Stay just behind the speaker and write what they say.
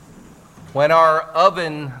When our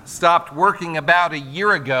oven stopped working about a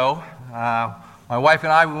year ago, my wife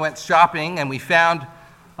and I, we went shopping and we found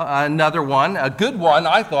another one, a good one,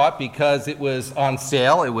 I thought, because it was on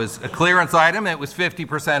sale. It was a clearance item. It was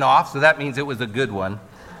 50% off, so that means it was a good one.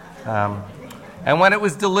 And when it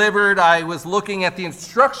was delivered, I was looking at the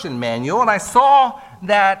instruction manual, and I saw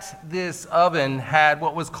that this oven had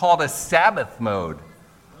what was called a Sabbath mode.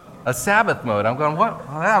 A Sabbath mode. I'm going, what?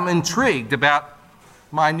 I'm intrigued about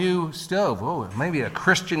my new stove. Oh, maybe a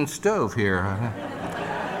Christian stove here.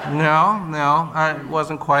 No, it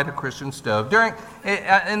wasn't quite a Christian stove.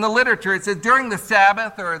 In the literature, it says during the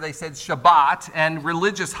Sabbath, or they said Shabbat, and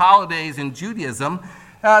religious holidays in Judaism,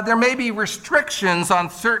 there may be restrictions on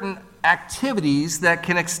certain activities that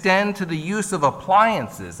can extend to the use of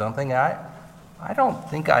appliances. I don't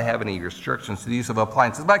think I have any restrictions to the use of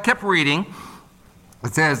appliances, but I kept reading.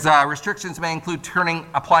 It says restrictions may include turning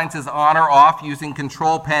appliances on or off, using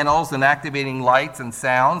control panels and activating lights and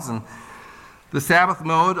sounds. And the Sabbath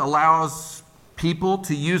mode allows people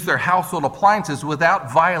to use their household appliances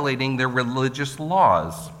without violating their religious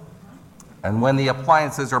laws. And when the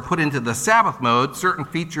appliances are put into the Sabbath mode, certain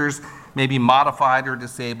features may be modified or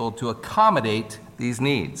disabled to accommodate these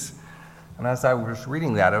needs. And as I was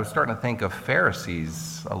reading that, I was starting to think of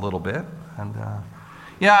Pharisees a little bit. And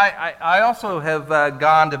I also have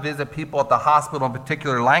gone to visit people at the hospital, in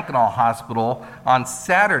particular Lankenau Hospital, on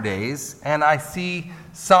Saturdays, and I see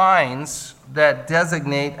signs that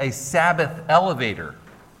designate a Sabbath elevator.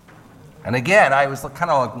 And again, I was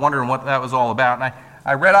kind of wondering what that was all about, and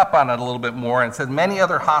I read up on it a little bit more, and it said many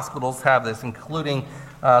other hospitals have this, including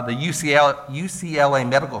the UCLA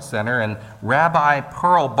Medical Center, and Rabbi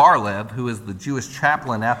Pearl Barlev, who is the Jewish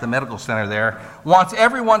chaplain at the medical center there, wants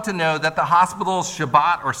everyone to know that the hospital's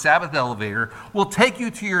Shabbat or Sabbath elevator will take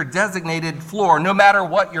you to your designated floor no matter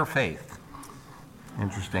what your faith.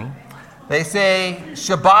 Interesting. They say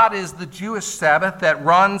Shabbat is the Jewish Sabbath that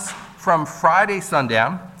runs from Friday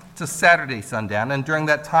sundown to Saturday sundown, and during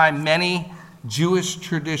that time many Jews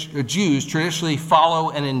traditionally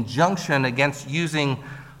follow an injunction against using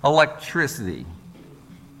electricity.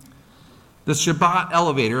 The Shabbat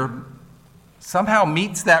elevator somehow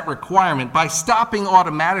meets that requirement by stopping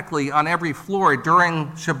automatically on every floor during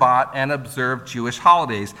Shabbat and observed Jewish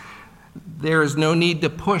holidays. There is no need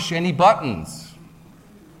to push any buttons.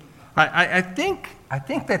 I think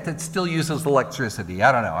that it still uses electricity.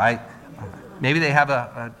 I don't know. Maybe they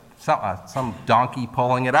have some donkey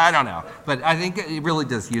pulling it. I don't know. But I think it really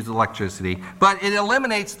does use electricity. But it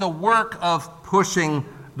eliminates the work of pushing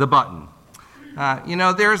the button.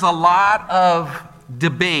 There's a lot of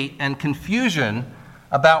debate and confusion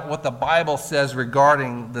about what the Bible says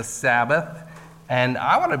regarding the Sabbath. And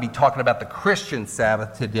I want to be talking about the Christian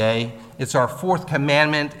Sabbath today. It's our fourth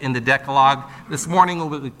commandment in the Decalogue. This morning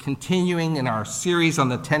we'll be continuing in our series on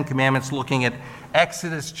the Ten Commandments, looking at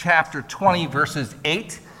Exodus chapter 20, verses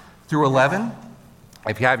 8 through 11.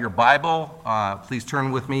 If you have your Bible, please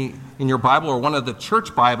turn with me in your Bible or one of the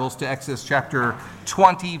church Bibles to Exodus chapter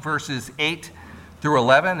 20, verses 8 through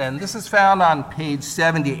 11. And this is found on page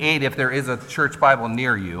 78 if there is a church Bible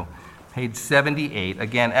near you. Page 78.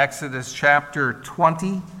 Again, Exodus chapter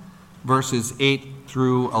 20, verses 8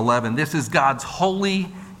 through 11. This is God's holy,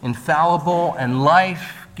 infallible, and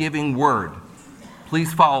life-giving word.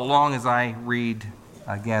 Please follow along as I read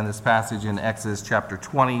again this passage in Exodus chapter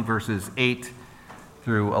 20, verses 8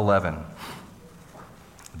 through 11.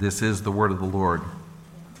 This is the word of the Lord.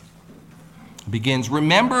 It begins,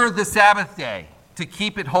 "Remember the Sabbath day to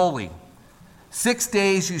keep it holy. 6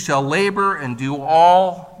 days you shall labor and do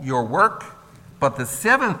all your work, but the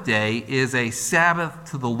seventh day is a Sabbath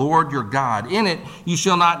to the Lord your God. In it you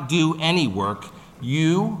shall not do any work,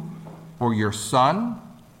 you or your son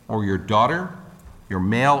or your daughter, your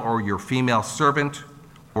male or your female servant,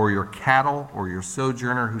 or your cattle, or your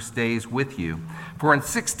sojourner who stays with you. For in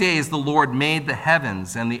 6 days the Lord made the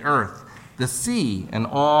heavens and the earth, the sea, and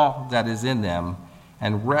all that is in them,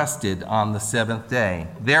 and rested on the seventh day.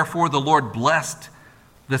 Therefore the Lord blessed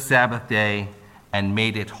the Sabbath day and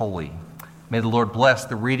made it holy." May the Lord bless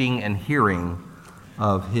the reading and hearing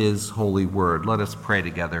of his holy word. Let us pray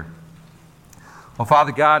together. Well,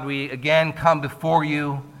 Father God, we again come before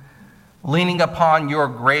you, leaning upon your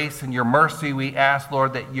grace and your mercy. We ask,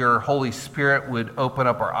 Lord, that your Holy Spirit would open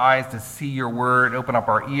up our eyes to see your word, open up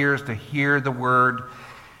our ears to hear the word,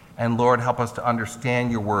 and Lord, help us to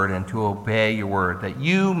understand your word and to obey your word, that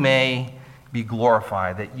you may be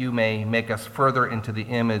glorified, that you may make us further into the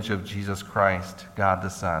image of Jesus Christ, God the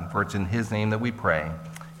Son. For it's in his name that we pray.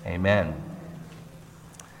 Amen.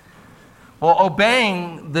 Well,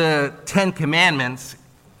 obeying the Ten Commandments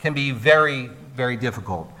can be very, very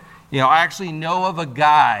difficult. I actually know of a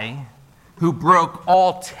guy who broke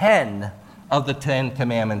all 10 of the 10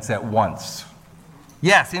 commandments at once.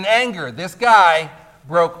 Yes, in anger, this guy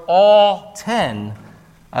broke all 10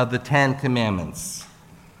 of the 10 commandments.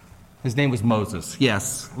 His name was Moses.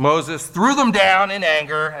 Yes, Moses threw them down in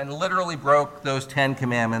anger and literally broke those 10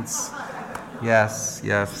 commandments. Yes.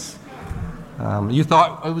 You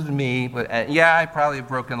thought it was me, but I probably have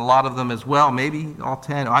broken a lot of them as well. Maybe all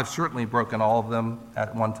 10. I've certainly broken all of them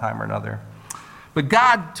at one time or another. But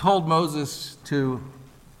God told Moses to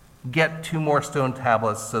get 2 more stone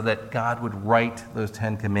tablets so that God would write those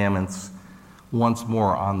 10 commandments once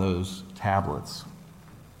more on those tablets.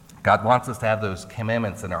 God wants us to have those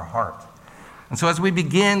commandments in our heart. And so as we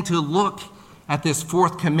begin to look at this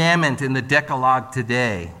 4th commandment in the Decalogue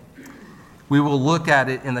today, we will look at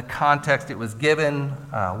it in the context it was given,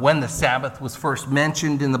 when the Sabbath was first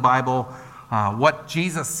mentioned in the Bible, what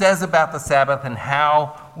Jesus says about the Sabbath, and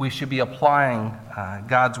how we should be applying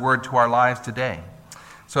God's word to our lives today.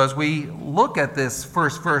 So as we look at this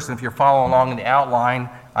first verse, and if you're following along in the outline,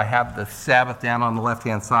 I have the Sabbath down on the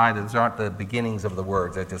left-hand side. Those aren't the beginnings of the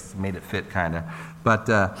words. I just made it fit kind of.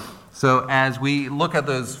 But so as we look at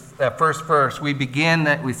that first verse, we begin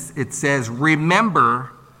it says,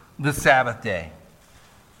 remember the Sabbath day.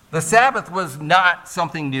 The Sabbath was not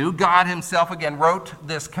something new. God himself, again, wrote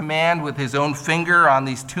this command with his own finger on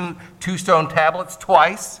these two stone tablets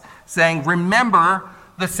twice, saying, remember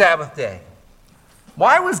the Sabbath day.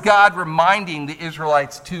 Why was God reminding the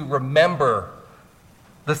Israelites to remember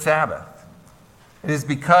the Sabbath? It is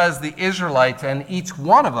because the Israelites and each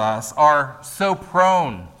one of us are so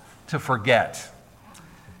prone to forget.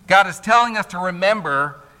 God is telling us to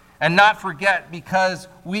remember and not forget because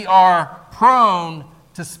we are prone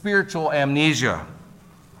to spiritual amnesia.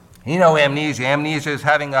 You know amnesia. Amnesia is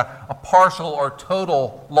having a partial or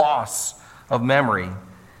total loss of memory.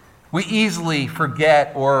 We easily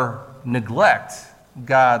forget or neglect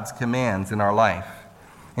God's commands in our life.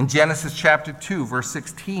 In Genesis chapter 2, verse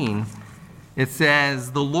 16, it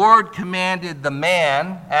says, the Lord commanded the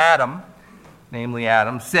man, Adam, namely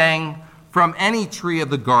Adam, saying, from any tree of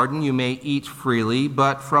the garden you may eat freely,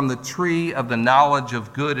 but from the tree of the knowledge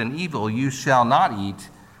of good and evil you shall not eat,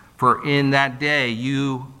 for in that day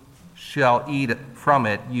you shall eat from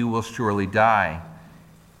it, you will surely die.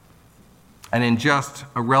 And in just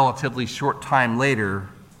a relatively short time later,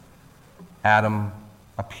 Adam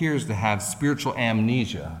appears to have spiritual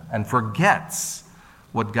amnesia and forgets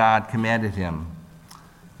what God commanded him.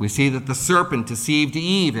 We see that the serpent deceived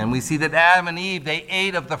Eve, and we see that Adam and Eve, they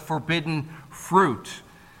ate of the forbidden fruit.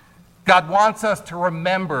 God wants us to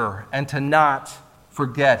remember and to not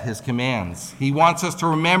forget his commands. He wants us to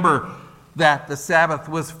remember that the Sabbath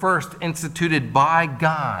was first instituted by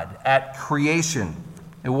God at creation.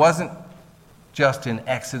 It wasn't just in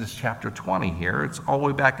Exodus chapter 20 here. It's all the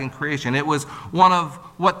way back in creation. It was one of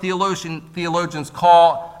what theologians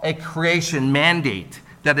call a creation mandate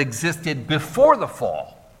that existed before the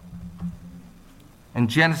fall. In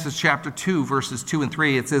Genesis chapter 2, verses 2 and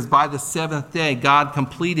 3, it says, by the 7th day God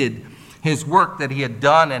completed his work that he had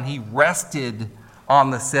done, and he rested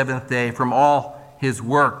on the 7th day from all his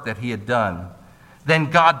work that he had done. Then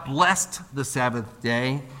God blessed the Sabbath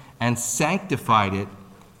day and sanctified it,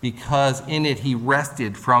 because in it he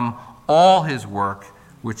rested from all his work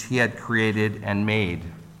which he had created and made.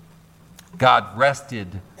 God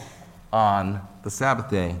rested on the Sabbath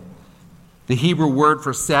day. The Hebrew word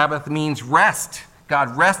for Sabbath means rest.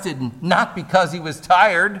 God rested not because he was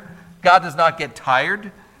tired. God does not get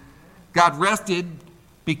tired. God rested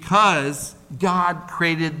because God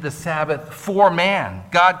created the Sabbath for man.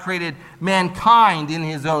 God created mankind in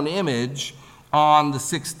his own image on the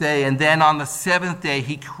 6th day, and then on the 7th day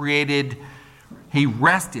he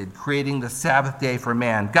rested, creating the Sabbath day for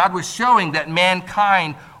man. God was showing that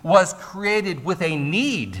mankind was created with a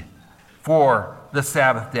need for the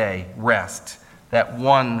Sabbath day rest, that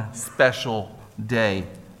one special day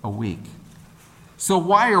a week. So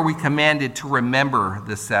why are we commanded to remember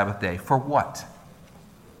the Sabbath day? For what?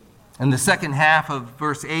 In the second half of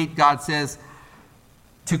verse 8, God says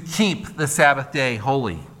to keep the Sabbath day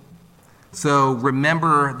holy. So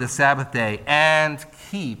remember the Sabbath day and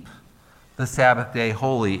keep the Sabbath day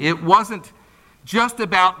holy. It wasn't just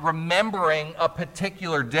about remembering a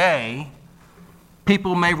particular day.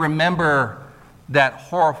 People may remember that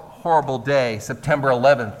horrible day, September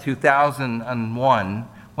 11th, 2001,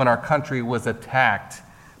 when our country was attacked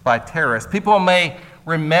by terrorists. People may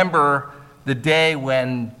remember the day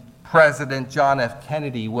when President John F.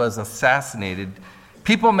 Kennedy was assassinated.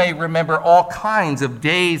 People may remember all kinds of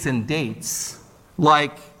days and dates,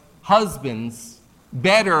 like husbands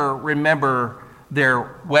better remember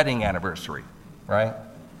their wedding anniversary, right?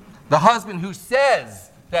 The husband who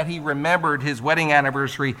says that he remembered his wedding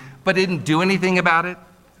anniversary but didn't do anything about it,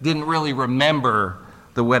 didn't really remember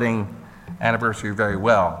the wedding anniversary very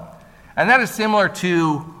well. And that is similar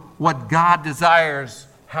to what God desires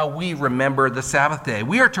how we remember the Sabbath day.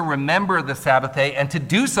 We are to remember the Sabbath day and to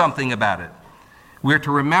do something about it. We are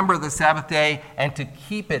to remember the Sabbath day and to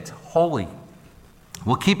keep it holy.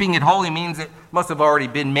 Well, keeping it holy means it must have already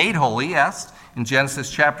been made holy, yes. In Genesis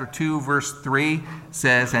chapter 2, verse 3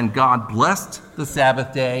 says, "And God blessed the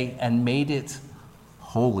Sabbath day and made it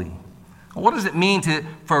holy." What does it mean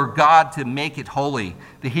for God to make it holy?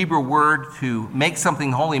 The Hebrew word to make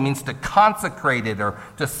something holy means to consecrate it or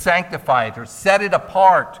to sanctify it or set it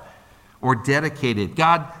apart or dedicate it.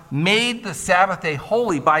 God made the Sabbath day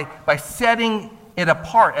holy by setting it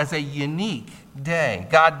apart as a unique day.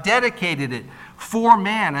 God dedicated it for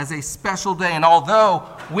man as a special day. And although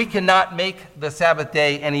we cannot make the Sabbath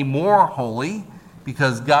day any more holy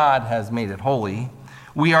because God has made it holy,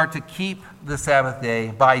 we are to keep the Sabbath day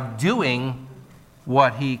by doing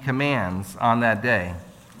what he commands on that day.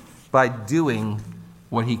 By doing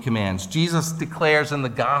what he commands. Jesus declares in the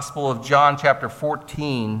Gospel of John chapter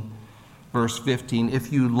 14, verse 15,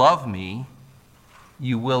 "If you love me,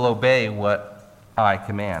 you will obey what I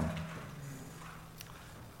command."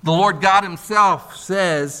 The Lord God himself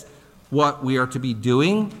says what we are to be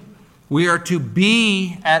doing. We are to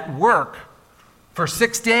be at work for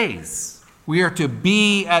 6 days. We are to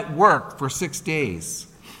be at work for 6 days.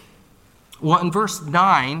 Well, in verse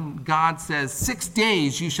 9, God says, 6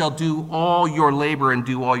 days you shall do all your labor and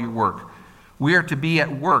do all your work. We are to be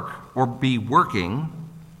at work or be working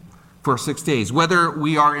for 6 days. Whether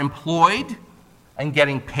we are employed and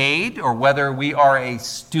getting paid, or whether we are a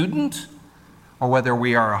student, or whether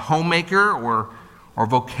we are a homemaker, or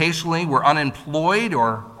vocationally we're unemployed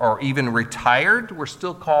or even retired, we're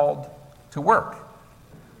still called to work.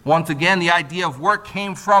 Once again, the idea of work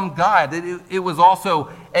came from God. It was also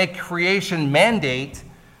a creation mandate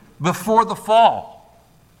before the fall.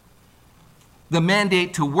 The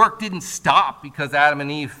mandate to work didn't stop because Adam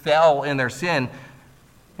and Eve fell in their sin.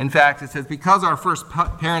 In fact, it says, because our first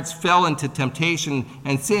parents fell into temptation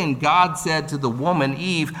and sin, God said to the woman,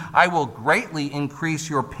 Eve, "I will greatly increase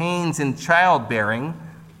your pains in childbearing."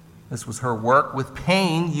 This was her work. "With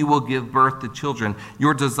pain you will give birth to children.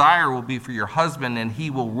 Your desire will be for your husband, and he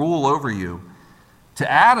will rule over you." To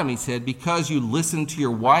Adam he said, "Because you listened to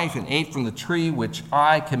your wife and ate from the tree which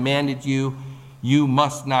I commanded you, you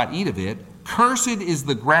must not eat of it. Cursed is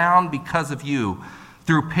the ground because of you.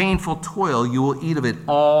 Through painful toil you will eat of it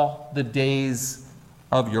all the days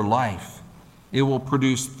of your life. It will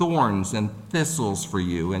produce thorns and thistles for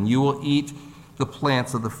you, and you will eat the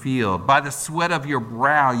plants of the field. By the sweat of your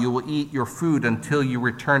brow you will eat your food until you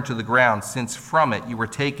return to the ground, since from it you were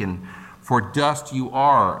taken. For dust you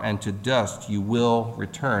are, and to dust you will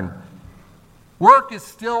return." Work is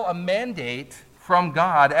still a mandate from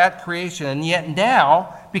God at creation, and yet now,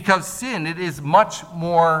 because sin, it is much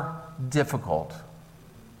more difficult.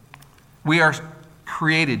 We are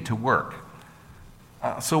created to work.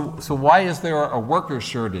 So why is there a worker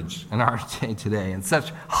shortage in our day today and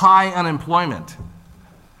such high unemployment?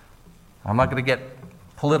 I'm not going to get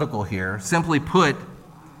political here. Simply put,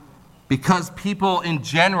 because people in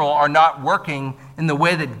general are not working in the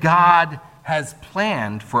way that God has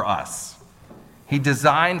planned for us. He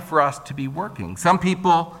designed for us to be working. Some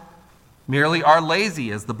people merely are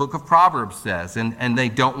lazy, as the book of Proverbs says, and they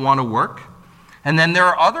don't want to work. And then there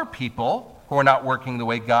are other people who are not working the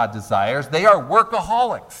way God desires. They are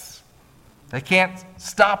workaholics. They can't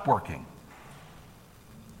stop working.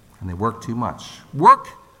 And they work too much. Work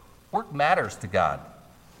matters to God.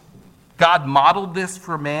 God modeled this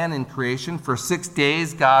for man in creation. For 6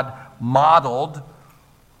 days, God modeled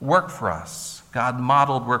work for us. God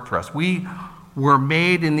modeled work for us. We were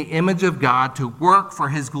made in the image of God to work for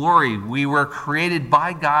his glory. We were created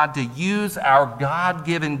by God to use our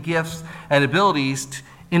God-given gifts and abilities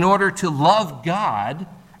in order to love God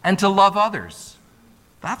and to love others.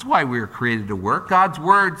 That's why we were created to work. God's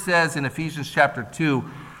word says in Ephesians chapter 2,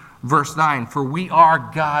 verse 9, "For we are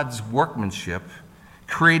God's workmanship,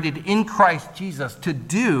 created in Christ Jesus to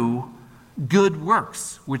do good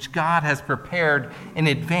works, which God has prepared in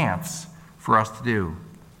advance for us to do."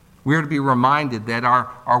 We are to be reminded that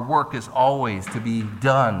our work is always to be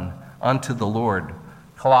done unto the Lord.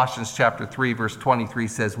 Colossians chapter 3, verse 23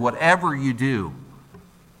 says, whatever you do,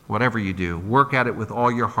 work at it with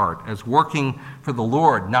all your heart, as working for the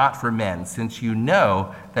Lord, not for men, since you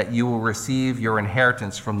know that you will receive your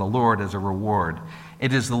inheritance from the Lord as a reward.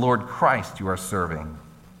 It is the Lord Christ you are serving.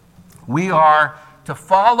 We are to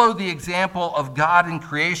follow the example of God in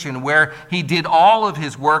creation, where he did all of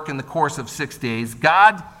his work in the course of 6 days.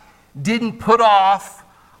 God didn't put off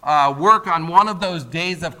work on one of those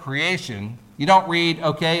days of creation. You don't read,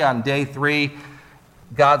 okay, on day 3,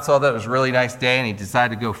 God saw that it was a really nice day and he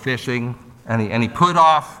decided to go fishing, and he put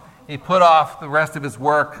off the rest of his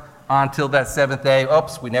work until that 7th day.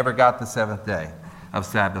 Oops, we never got the 7th day of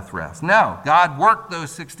Sabbath rest. No, God worked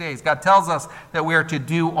those 6 days. God tells us that we are to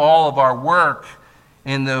do all of our work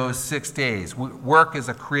in those 6 days. Work is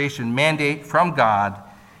a creation mandate from God,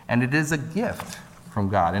 and it is a gift from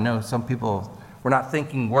God. I know some people, we're not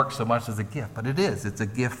thinking work so much as a gift, but it is. It's a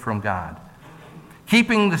gift from God.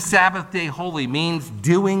 Keeping the Sabbath day holy means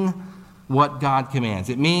doing what God commands.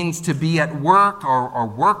 It means to be at work or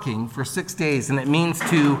working for 6 days, and it means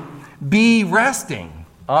to be resting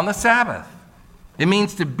on the Sabbath. It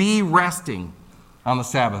means to be resting on the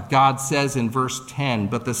Sabbath. God says in verse 10,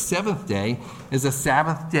 "But the 7th day is a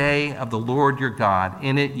Sabbath day of the Lord your God.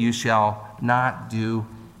 In it you shall not do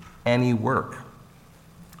any work."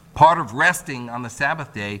 Part of resting on the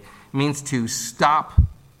Sabbath day means to stop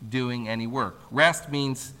doing any work. Rest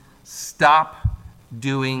means stop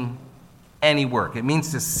doing any work. It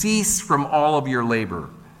means to cease from all of your labor.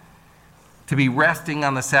 To be resting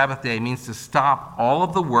on the Sabbath day means to stop all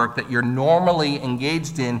of the work that you're normally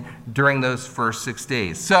engaged in during those first 6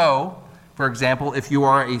 days. So, for example, if you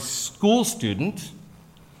are a school student,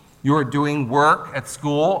 you are doing work at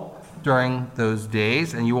school during those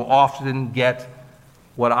days, and you will often get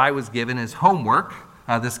what I was given as homework.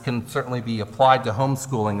 This can certainly be applied to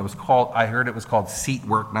homeschooling. I heard it was called seat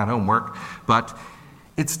work, not homework, but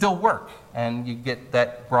it's still work, and you get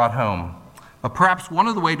that brought home. But perhaps one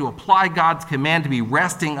of the ways to apply God's command to be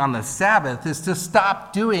resting on the Sabbath is to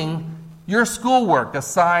stop doing your schoolwork,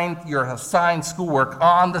 your assigned schoolwork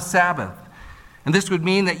on the Sabbath. And this would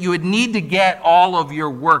mean that you would need to get all of your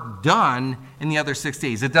work done in the other 6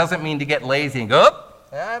 days. It doesn't mean to get lazy and go,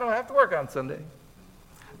 I don't have to work on Sunday.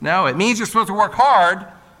 No, it means you're supposed to work hard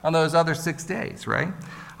on those other 6 days, right?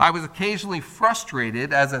 I was occasionally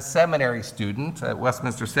frustrated as a seminary student at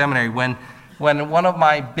Westminster Seminary when one of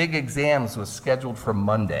my big exams was scheduled for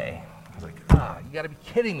Monday. I was like, you got to be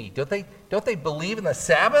kidding me. Don't they believe in the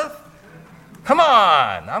Sabbath? Come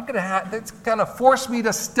on, that's going to force me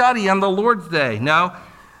to study on the Lord's Day. No,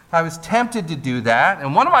 I was tempted to do that.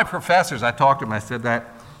 And one of my professors, I talked to him, I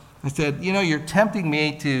said, you're tempting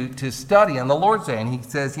me to study on the Lord's Day. And he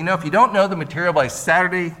says, if you don't know the material by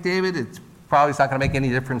Saturday, David, it's probably not going to make any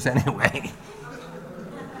difference anyway.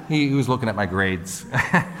 He was looking at my grades.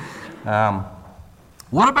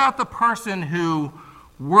 What about the person who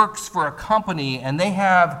works for a company and they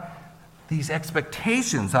have these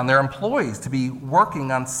expectations on their employees to be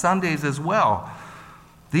working on Sundays as well?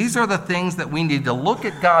 These are the things that we need to look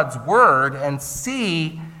at God's word and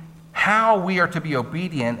see how we are to be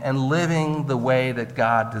obedient and living the way that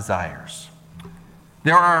God desires.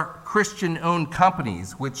 There are Christian-owned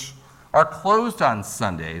companies which are closed on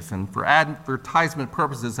Sundays, and for advertisement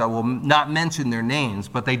purposes, I will not mention their names,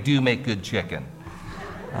 but they do make good chicken.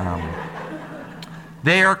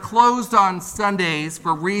 They are closed on Sundays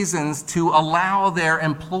for reasons to allow their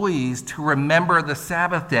employees to remember the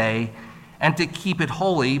Sabbath day and to keep it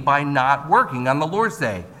holy by not working on the Lord's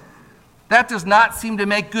Day. That does not seem to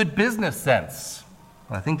make good business sense.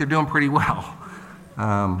 I think they're doing pretty well.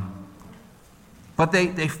 But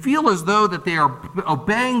they feel as though that they are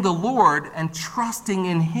obeying the Lord and trusting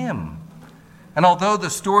in Him. And although the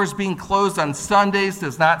stores being closed on Sundays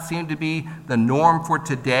does not seem to be the norm for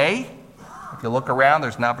today, if you look around,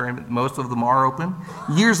 most of them are open.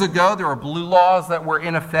 Years ago, there were blue laws that were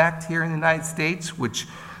in effect here in the United States, which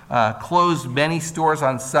closed many stores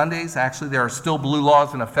on Sundays. Actually, there are still blue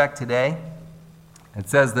laws in effect today. It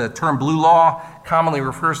says the term blue law commonly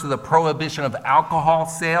refers to the prohibition of alcohol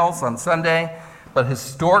sales on Sunday, but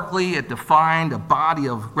historically it defined a body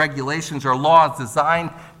of regulations or laws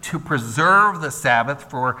designed to preserve the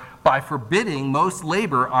Sabbath by forbidding most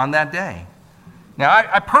labor on that day. Now,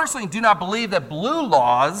 I personally do not believe that blue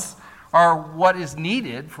laws are what is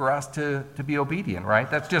needed for us to be obedient,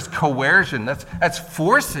 right? That's just coercion. That's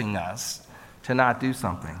forcing us to not do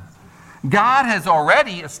something. God has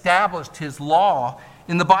already established His law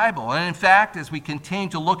in the Bible. And in fact, as we continue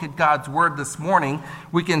to look at God's word this morning,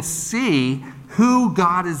 we can see who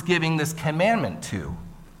God is giving this commandment to.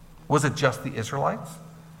 Was it just the Israelites?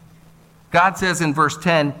 God says in verse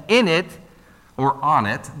 10, in it, or on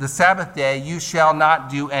it, the Sabbath day, you shall not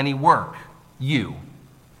do any work. You.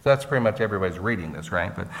 So that's pretty much everybody's reading this,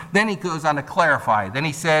 right? But then he goes on to clarify. Then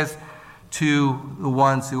he says to the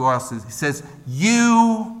ones who also, he says,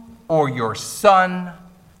 you or your son,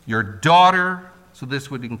 your daughter. So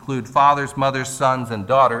this would include fathers, mothers, sons, and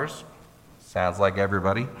daughters. Sounds like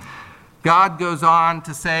everybody. God goes on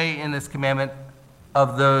to say in this commandment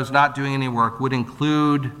of those not doing any work would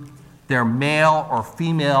include their male or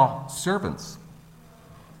female servants.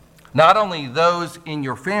 Not only those in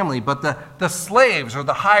your family, but the slaves or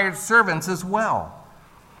the hired servants as well.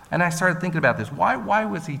 And I started thinking about this. Why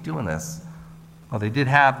was he doing this? Well, they did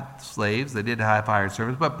have slaves, they did have hired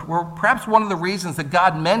servants, but perhaps one of the reasons that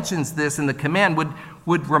God mentions this in the command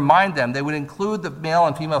would remind them, they would include the male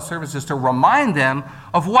and female servants just to remind them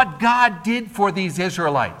of what God did for these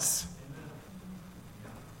Israelites.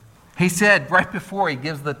 He said, right before he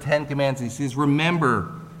gives the 10 commands, he says,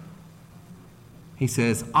 remember, he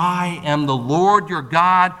says, I am the Lord your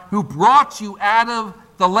God who brought you out of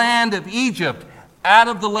the land of Egypt, out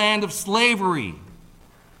of the land of slavery.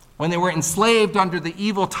 When they were enslaved under the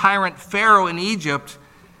evil tyrant Pharaoh in Egypt,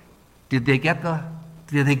 did they get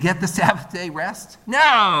the Sabbath day rest?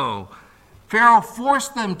 No. Pharaoh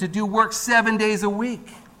forced them to do work 7 days a week.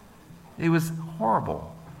 It was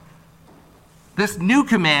horrible. This new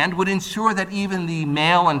command would ensure that even the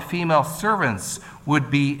male and female servants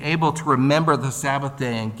would be able to remember the Sabbath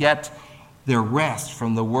day and get their rest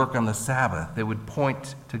from the work on the Sabbath. They would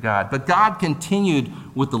point to God. But God continued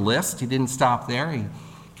with the list. He didn't stop there. He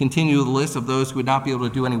continued with the list of those who would not be able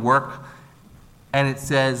to do any work. And it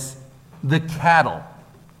says, the cattle.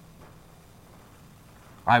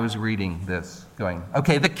 I was reading this going,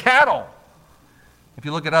 okay, the cattle. If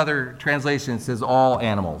you look at other translations, it says all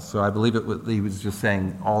animals. So I believe he was just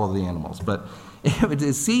saying all of the animals. But it would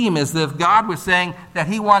seem as if God was saying that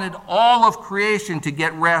he wanted all of creation to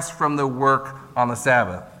get rest from the work on the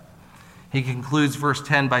Sabbath. He concludes verse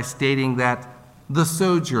 10 by stating that the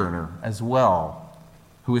sojourner as well,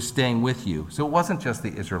 who is staying with you. So it wasn't just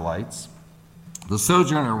the Israelites. The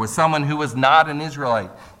sojourner was someone who was not an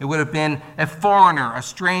Israelite. It would have been a foreigner, a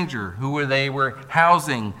stranger, who they were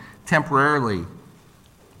housing temporarily.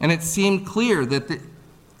 And it seemed clear that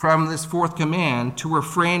from this fourth command to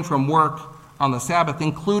refrain from work on the Sabbath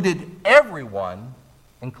included everyone,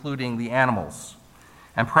 including the animals.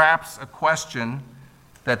 And perhaps a question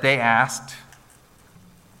that they asked,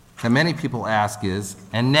 that many people ask is,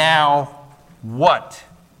 and now what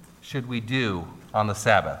should we do on the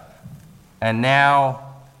Sabbath? And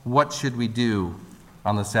now what should we do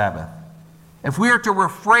on the Sabbath? If we are to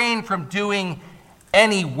refrain from doing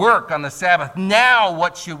any work on the Sabbath, now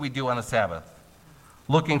what should we do on the Sabbath?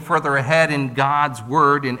 Looking further ahead in God's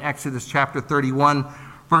word in Exodus chapter 31,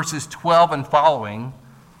 verses 12 and following,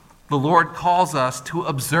 the Lord calls us to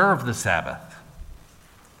observe the Sabbath.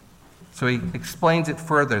 So he explains it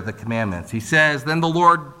further, the commandments. He says, then the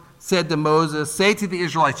Lord said to Moses, say to the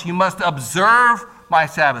Israelites, you must observe my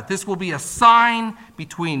Sabbath. This will be a sign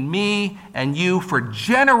between me and you for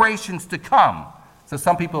generations to come. So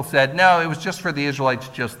some people said, no, it was just for the Israelites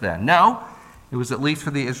just then. No, it was at least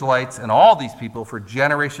for the Israelites and all these people for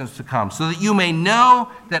generations to come, so that you may know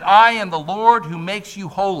that I am the Lord who makes you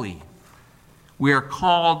holy. We are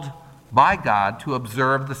called by God to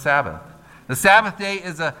observe the Sabbath. The Sabbath day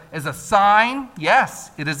is a sign,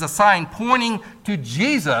 yes, it is a sign pointing to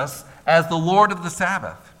Jesus as the Lord of the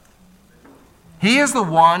Sabbath. He is the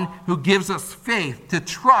one who gives us faith to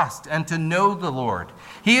trust and to know the Lord.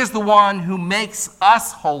 He is the one who makes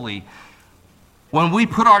us holy. When we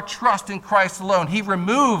put our trust in Christ alone, he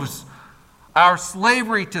removes our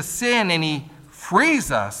slavery to sin and he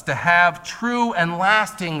frees us to have true and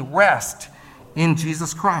lasting rest in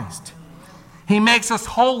Jesus Christ. He makes us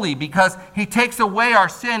holy because he takes away our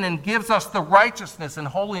sin and gives us the righteousness and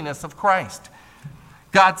holiness of Christ.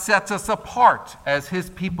 God sets us apart as his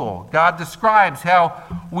people. God describes how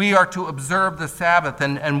we are to observe the Sabbath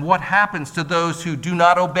and what happens to those who do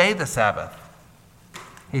not obey the Sabbath.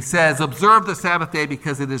 He says, observe the Sabbath day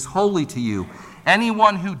because it is holy to you.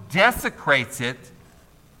 Anyone who desecrates it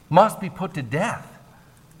must be put to death.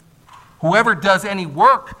 Whoever does any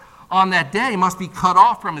work on that day must be cut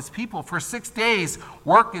off from his people. For 6 days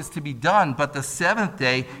work is to be done, but the seventh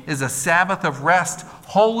day is a Sabbath of rest,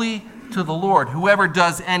 holy to the Lord. Whoever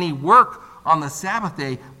does any work on the Sabbath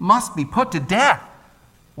day must be put to death.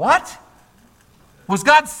 What? Was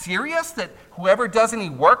God serious that whoever does any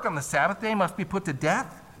work on the Sabbath day must be put to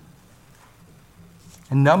death?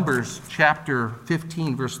 In Numbers chapter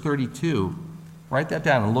 15, verse 32, write that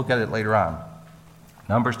down and look at it later on.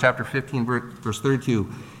 Numbers chapter 15, verse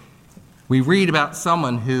 32. We read about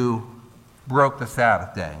someone who broke the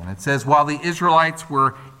Sabbath day. And it says, while the Israelites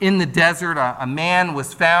were in the desert, a man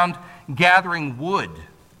was found gathering wood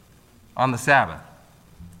on the Sabbath.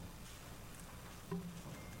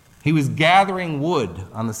 He was gathering wood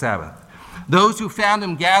on the Sabbath. Those who found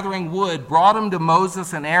him gathering wood brought him to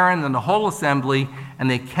Moses and Aaron and the whole assembly, and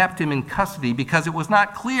they kept him in custody because it was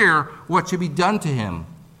not clear what should be done to him.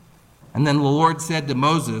 And then the Lord said to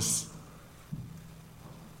Moses,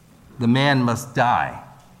 "The man must die.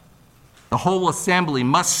 The whole assembly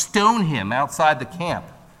must stone him outside the camp."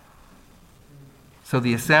 So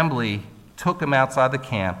the assembly took him outside the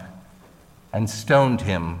camp and stoned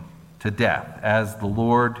him to death, as the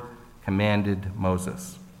Lord commanded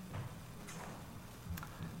Moses.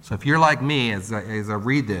 So if you're like me, as I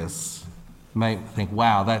read this, you might think,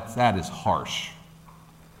 wow, that is harsh.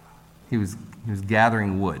 He was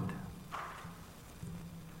gathering wood.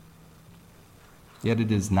 Yet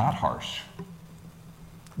it is not harsh.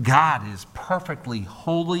 God is perfectly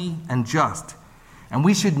holy and just, and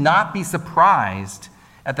we should not be surprised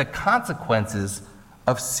at the consequences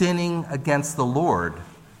of sinning against the Lord.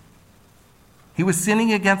 He was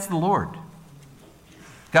sinning against the Lord.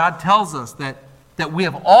 God tells us that we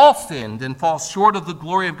have all sinned and fall short of the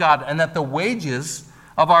glory of God, and that the wages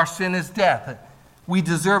of our sin is death. We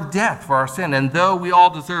deserve death for our sin, and though we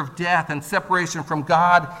all deserve death and separation from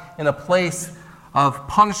God in a place of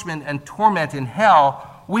punishment and torment in hell,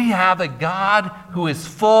 we have a God who is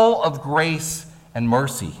full of grace and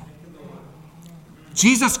mercy.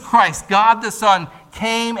 Jesus Christ, God the Son,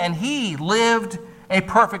 came and he lived a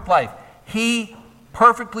perfect life. He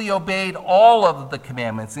perfectly obeyed all of the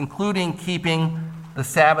commandments, including keeping the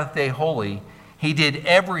Sabbath day holy. He did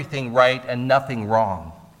everything right and nothing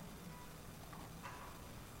wrong.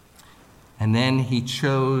 And then he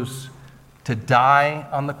chose to die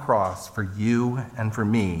on the cross for you and for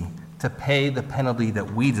me, to pay the penalty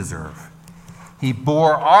that we deserve. He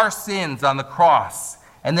bore our sins on the cross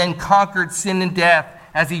and then conquered sin and death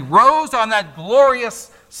as he rose on that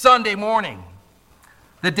glorious Sunday morning,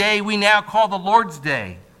 the day we now call the Lord's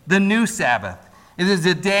Day, the new Sabbath. It is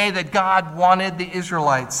a day that God wanted the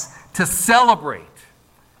Israelites to celebrate.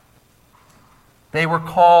 They were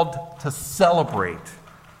called to celebrate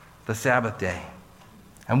the Sabbath day.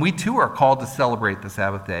 And we too are called to celebrate the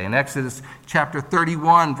Sabbath day. In Exodus chapter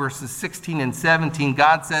 31, verses 16 and 17,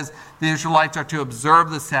 God says the Israelites are to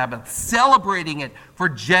observe the Sabbath, celebrating it for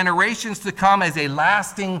generations to come as a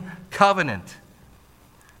lasting covenant.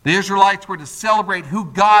 The Israelites were to celebrate who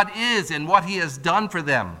God is and what he has done for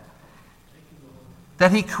them.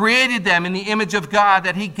 That he created them in the image of God,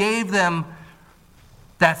 that he gave them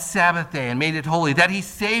that Sabbath day and made it holy, that he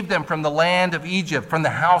saved them from the land of Egypt, from the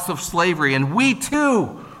house of slavery. And we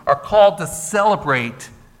too are called to celebrate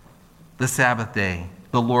the Sabbath day,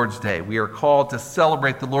 the Lord's Day. We are called to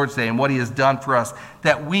celebrate the Lord's Day and what he has done for us,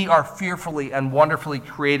 that we are fearfully and wonderfully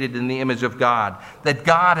created in the image of God, that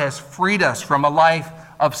God has freed us from a life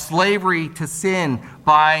of slavery to sin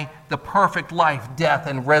by the perfect life, death,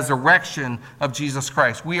 and resurrection of Jesus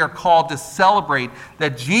Christ. We are called to celebrate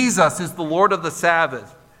that Jesus is the Lord of the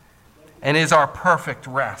Sabbath and is our perfect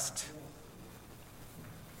rest.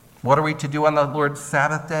 What are we to do on the Lord's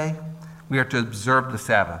Sabbath day? We are to observe the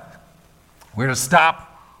Sabbath. We are to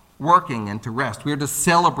stop working and to rest. We are to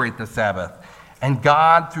celebrate the Sabbath. And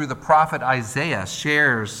God, through the prophet Isaiah,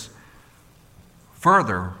 shares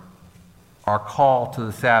further our call to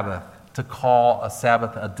the Sabbath, to call a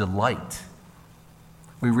Sabbath a delight.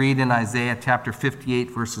 We read in Isaiah chapter 58,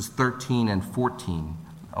 verses 13 and 14,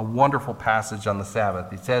 a wonderful passage on the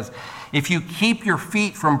Sabbath. It says, "If you keep your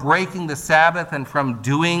feet from breaking the Sabbath and from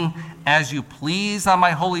doing as you please on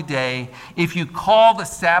my holy day, if you call the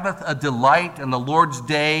Sabbath a delight and the Lord's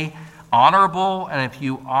day honorable, and if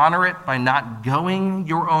you honor it by not going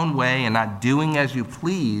your own way and not doing as you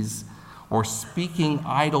please, or speaking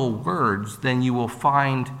idle words, then you will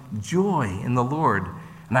find joy in the Lord.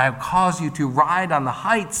 And I have caused you to ride on the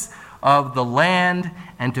heights of the land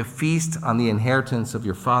and to feast on the inheritance of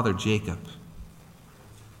your father Jacob."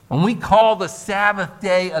 When we call the Sabbath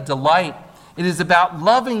day a delight, it is about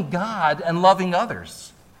loving God and loving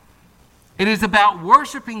others. It is about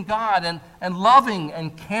worshiping God and loving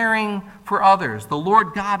and caring for others. The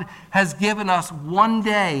Lord God has given us one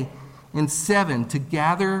day in 7 to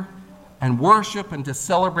gather and worship and to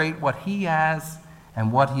celebrate what he has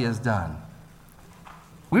and what he has done.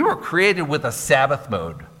 We were created with a Sabbath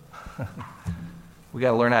mode. We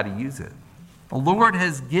got to learn how to use it. The Lord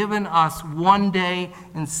has given us one day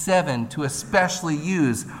in 7 to especially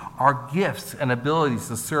use our gifts and abilities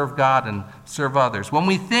to serve God and serve others. When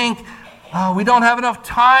we think, oh, we don't have enough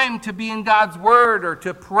time to be in God's word or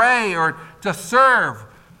to pray or to serve,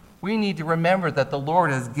 we need to remember that the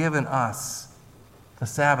Lord has given us the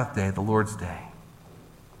Sabbath day, the Lord's day.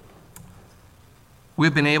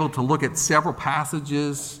 We've been able to look at several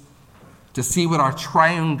passages to see what our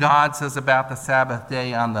triune God says about the Sabbath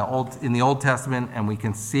day in the Old Testament, and we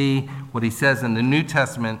can see what he says in the New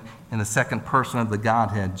Testament in the second person of the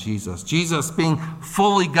Godhead, Jesus. Jesus, being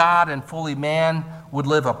fully God and fully man, would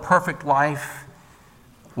live a perfect life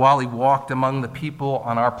while he walked among the people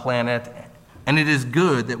on our planet. And it is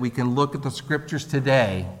good that we can look at the scriptures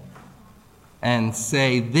today and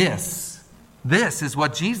say this is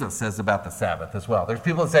what Jesus says about the Sabbath as well. There's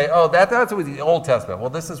people that say, oh, that's what the Old Testament. Well,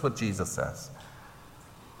 this is what Jesus says.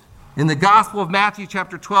 In the Gospel of Matthew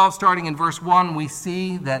chapter 12, starting in verse 1, we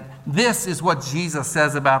see that this is what Jesus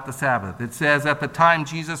says about the Sabbath. It says, at the time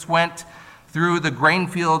Jesus went through the grain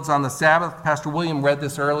fields on the Sabbath, Pastor William read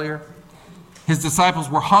this earlier, his disciples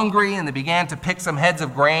were hungry and they began to pick some heads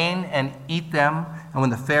of grain and eat them. And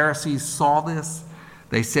when the Pharisees saw this,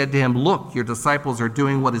 they said to him, look, your disciples are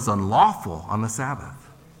doing what is unlawful on the Sabbath.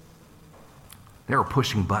 They were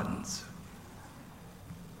pushing buttons.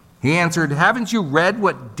 He answered, haven't you read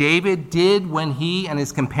what David did when he and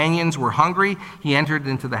his companions were hungry? He entered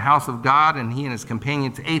into the house of God, and he and his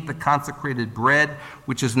companions ate the consecrated bread,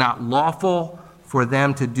 which is not lawful for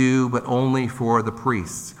them to do, but only for the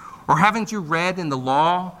priests. Or haven't you read in the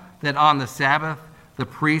law that on the Sabbath the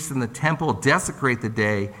priests in the temple desecrate the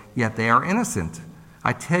day, yet they are innocent?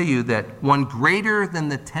 I tell you that one greater than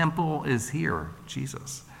the temple is here,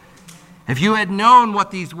 Jesus. If you had known what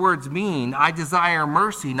these words mean, I desire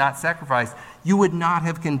mercy, not sacrifice, you would not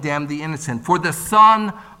have condemned the innocent. For the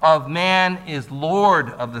Son of Man is Lord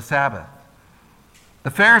of the Sabbath.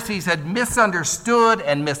 The Pharisees had misunderstood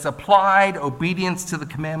and misapplied obedience to the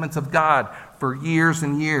commandments of God for years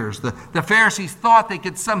and years. The Pharisees thought they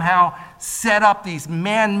could somehow set up these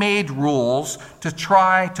man-made rules to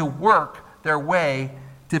try to work their way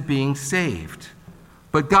to being saved.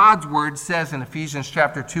 But God's word says in Ephesians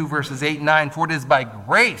chapter 2, verses 8 and 9, for it is by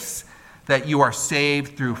grace that you are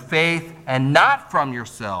saved through faith and not from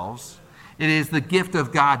yourselves. It is the gift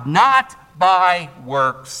of God, not by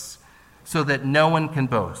works, so that no one can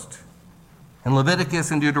boast. In Leviticus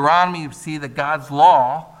and Deuteronomy, you see that God's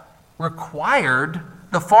law required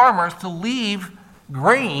the farmers to leave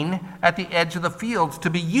grain at the edge of the fields to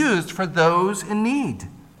be used for those in need.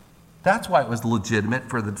 That's why it was legitimate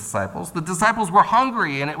for the disciples. The disciples were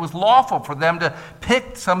hungry, and it was lawful for them to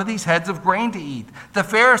pick some of these heads of grain to eat. The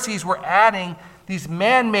Pharisees were adding these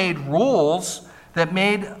man-made rules that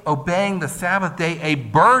made obeying the Sabbath day a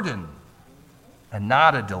burden and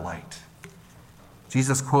not a delight.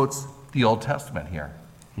 Jesus quotes the Old Testament here.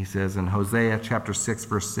 He says in Hosea chapter 6,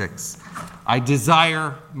 verse 6, I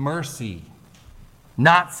desire mercy,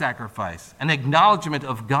 not sacrifice, an acknowledgement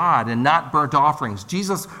of God and not burnt offerings.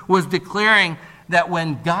 Jesus was declaring that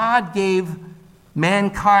when God gave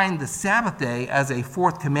mankind the Sabbath day as a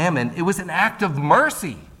fourth commandment, it was an act of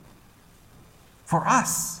mercy for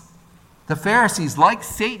us. The Pharisees, like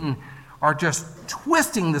Satan, are just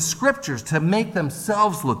twisting the scriptures to make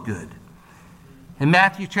themselves look good. In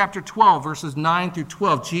Matthew chapter 12, verses 9 through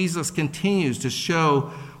 12, Jesus continues to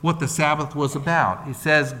show what the Sabbath was about. He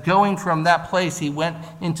says, going from that place, he went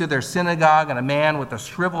into their synagogue, and a man with a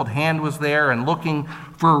shriveled hand was there, and looking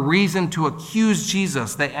for a reason to accuse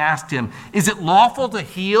Jesus, they asked him, is it lawful to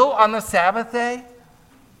heal on the Sabbath day?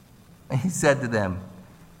 And he said to them,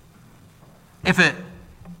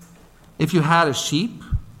 if you had a sheep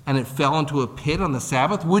and it fell into a pit on the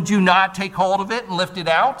Sabbath, would you not take hold of it and lift it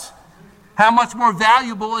out? How much more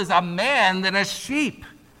valuable is a man than a sheep?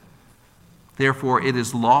 Therefore, it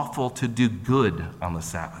is lawful to do good on the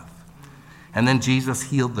Sabbath. And then Jesus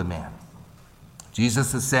healed the man.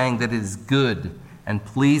 Jesus is saying that it is good and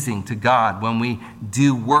pleasing to God when we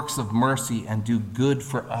do works of mercy and do good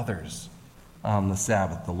for others on the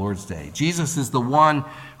Sabbath, the Lord's Day. Jesus is the one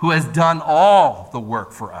who has done all the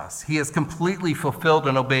work for us. He has completely fulfilled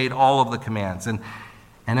and obeyed all of the commands. And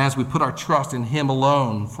as we put our trust in him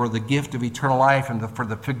alone for the gift of eternal life and for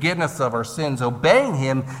the forgiveness of our sins, obeying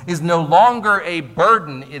him is no longer a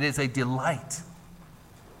burden, it is a delight.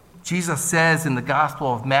 Jesus says in the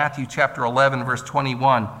Gospel of Matthew chapter 11, verse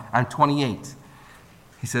 28,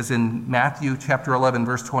 he says in Matthew chapter 11,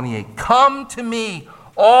 verse 28, come to me,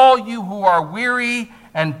 all you who are weary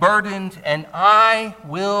and burdened, and I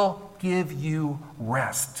will give you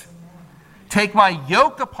rest. Take my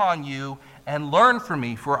yoke upon you and learn from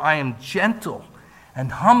me, for I am gentle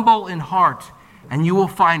and humble in heart, and you will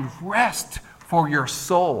find rest for your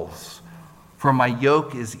souls. For my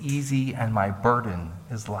yoke is easy and my burden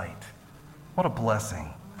is light. What a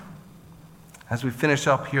blessing. As we finish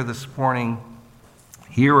up here this morning,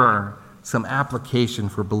 here are some application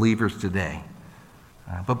for believers today.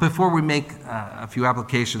 But before we make a few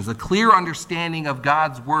applications, a clear understanding of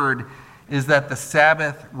God's word is that the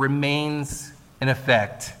Sabbath remains in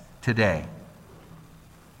effect today.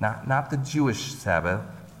 Not the Jewish Sabbath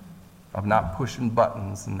of not pushing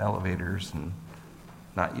buttons in elevators and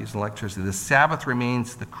not using electricity.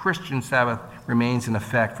 The Christian Sabbath remains in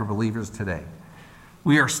effect for believers today.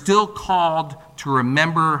 We are still called to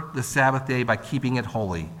remember the Sabbath day by keeping it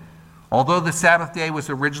holy. Although the Sabbath day was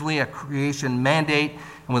originally a creation mandate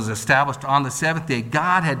and was established on the seventh day,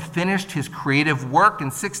 God had finished his creative work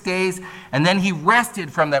in 6 days, and then he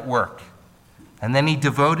rested from that work. And then he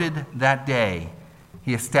devoted that day.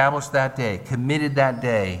 He established that day, committed that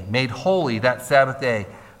day, made holy that Sabbath day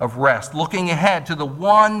of rest, looking ahead to the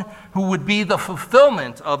one who would be the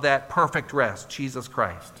fulfillment of that perfect rest, Jesus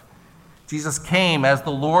Christ. Jesus came as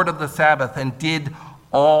the Lord of the Sabbath and did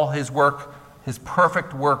all his work, his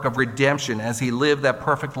perfect work of redemption as he lived that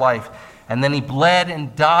perfect life. And then he bled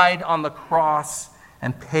and died on the cross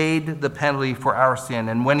and paid the penalty for our sin.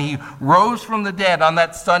 And when he rose from the dead on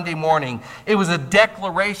that Sunday morning, it was a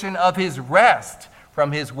declaration of his rest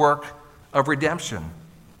from his work of redemption.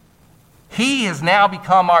 He has now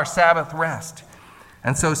become our Sabbath rest.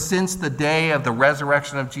 And so since the day of the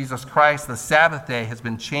resurrection of Jesus Christ, the Sabbath day has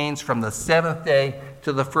been changed from the seventh day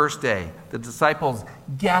to the first day. The disciples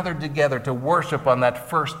gathered together to worship on that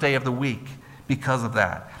first day of the week because of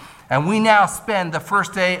that. And we now spend the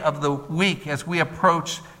first day of the week as we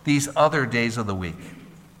approach these other days of the week.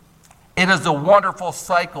 It is a wonderful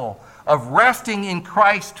cycle of resting in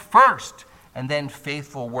Christ first and then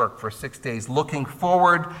faithful work for 6 days, looking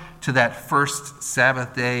forward to that first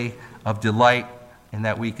Sabbath day of delight in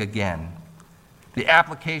that week again. The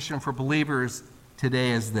application for believers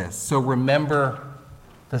today is this. So remember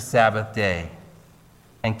the Sabbath day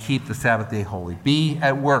and keep the Sabbath day holy. Be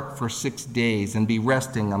at work for 6 days and be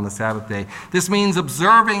resting on the Sabbath day. This means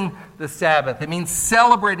observing the Sabbath. It means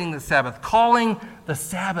celebrating the Sabbath, calling the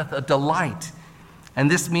Sabbath a delight.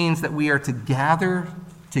 And this means that we are to gather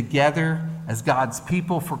together as God's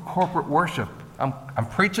people for corporate worship. I'm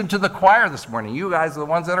preaching to the choir this morning. You guys are the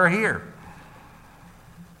ones that are here.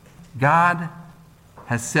 God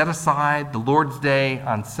has set aside the Lord's Day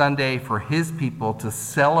on Sunday for his people to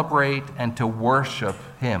celebrate and to worship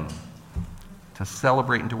him. To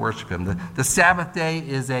celebrate and to worship him. The Sabbath day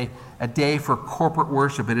is a day for corporate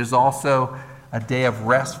worship. It is also a day of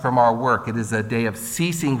rest from our work. It is a day of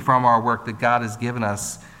ceasing from our work that God has given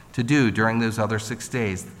us to do during those other 6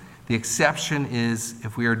 days. The exception is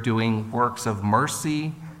if we are doing works of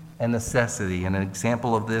mercy and necessity. And an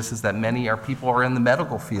example of this is that many of our people are in the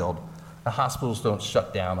medical field. The hospitals don't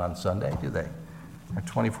shut down on Sunday, do they? They're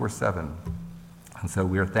 24/7. And so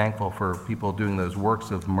we are thankful for people doing those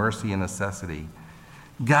works of mercy and necessity.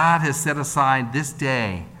 God has set aside this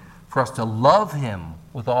day for us to love him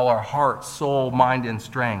with all our heart, soul, mind, and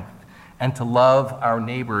strength, and to love our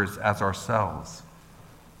neighbors as ourselves.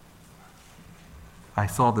 I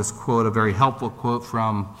saw this quote, a very helpful quote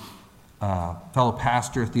from fellow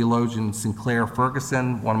pastor, theologian Sinclair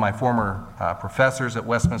Ferguson, one of my former professors at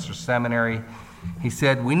Westminster Seminary. He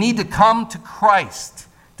said, "We need to come to Christ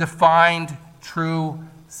to find true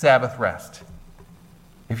Sabbath rest."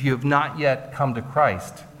 If you have not yet come to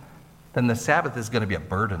Christ, then the Sabbath is going to be a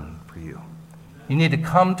burden for you. You need to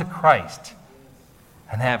come to Christ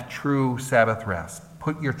and have true Sabbath rest.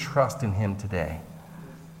 Put your trust in him today.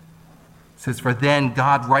 It says, "For then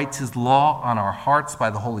God writes his law on our hearts by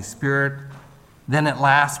the Holy Spirit. Then at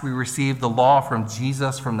last we receive the law from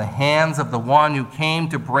Jesus, from the hands of the one who came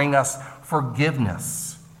to bring us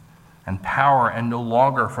forgiveness and power, and no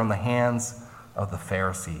longer from the hands of the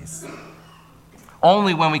Pharisees."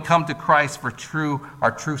 Only when we come to Christ for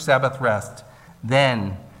our true Sabbath rest,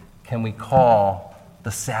 then can we call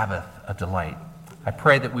the Sabbath a delight. I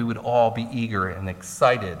pray that we would all be eager and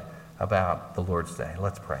excited about the Lord's Day.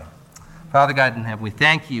 Let's pray. Father God in heaven, we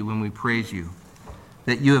thank you and we praise you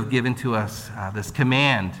that you have given to us this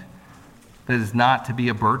command that is not to be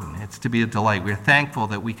a burden, it's to be a delight. We're thankful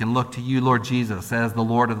that we can look to you, Lord Jesus, as the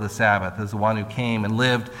Lord of the Sabbath, as the one who came and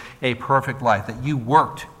lived a perfect life, that you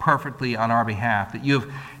worked perfectly on our behalf, that you have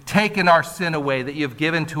taken our sin away, that you have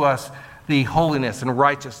given to us the holiness and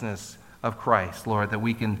righteousness of Christ, Lord, that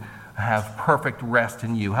we can have perfect rest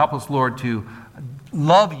in you. Help us, Lord, to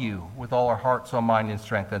love you with all our heart, soul, mind, and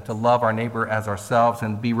strength, and to love our neighbor as ourselves,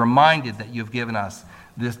 and be reminded that you've given us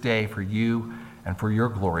this day for you and for your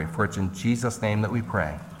glory. For it's in Jesus' name that we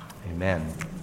pray. Amen.